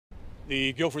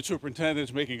The Guilford Superintendent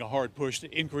is making a hard push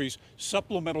to increase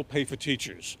supplemental pay for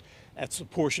teachers. That's the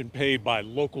portion paid by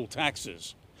local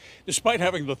taxes. Despite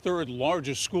having the third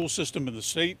largest school system in the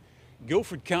state,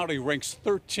 Guilford County ranks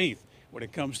 13th when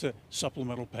it comes to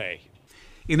supplemental pay.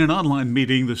 In an online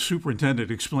meeting, the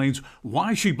superintendent explains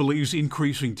why she believes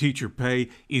increasing teacher pay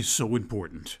is so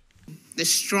important. The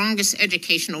strongest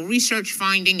educational research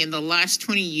finding in the last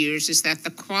 20 years is that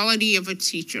the quality of a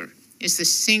teacher is the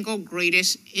single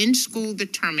greatest in-school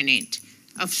determinant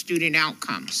of student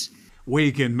outcomes.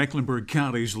 Wake and Mecklenburg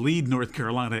counties lead North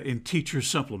Carolina in teacher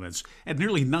supplements at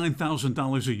nearly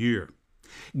 $9,000 a year.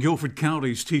 Guilford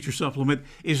County's teacher supplement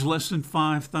is less than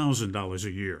 $5,000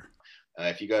 a year.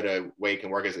 If you go to Wake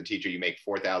and work as a teacher, you make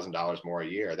 $4,000 more a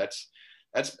year. That's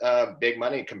big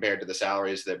money compared to the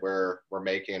salaries that we're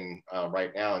making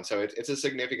right now. And so it's a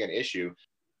significant issue.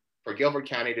 For Guilford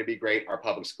County to be great, our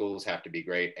public schools have to be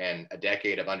great. And a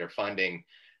decade of underfunding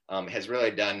has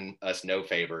really done us no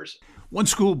favors. One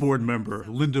school board member,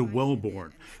 Linda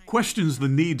Wellborn, questions the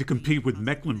need to compete with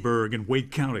Mecklenburg and Wake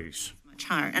counties. Much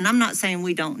higher. And I'm not saying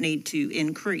we don't need to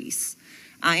increase.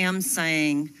 I am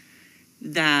saying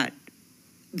that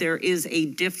there is a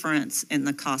difference in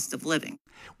the cost of living.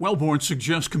 Wellborn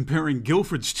suggests comparing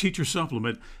Guilford's teacher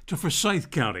supplement to Forsyth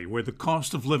County, where the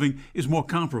cost of living is more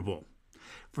comparable.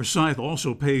 Forsyth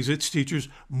also pays its teachers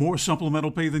more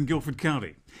supplemental pay than Guilford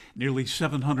County, nearly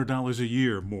 $700 a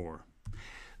year more.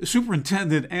 The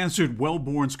superintendent answered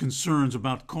Wellborn's concerns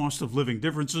about cost of living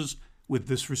differences with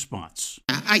this response.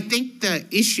 I think the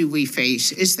issue we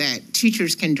face is that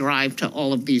teachers can drive to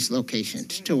all of these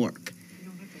locations to work.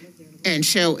 And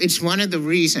so it's one of the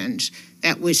reasons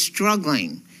that we're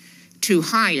struggling to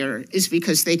hire is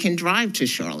because they can drive to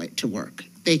Charlotte to work.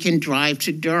 They can drive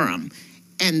to Durham.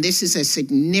 And this is a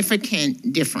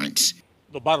significant difference.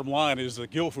 The bottom line is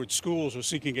that Guilford schools are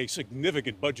seeking a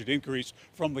significant budget increase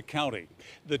from the county.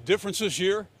 The difference this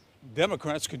year,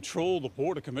 Democrats control the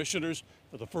Board of Commissioners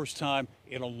for the first time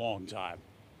in a long time.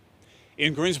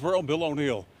 In Greensboro, Bill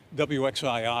O'Neill,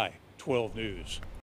 WXII 12 News.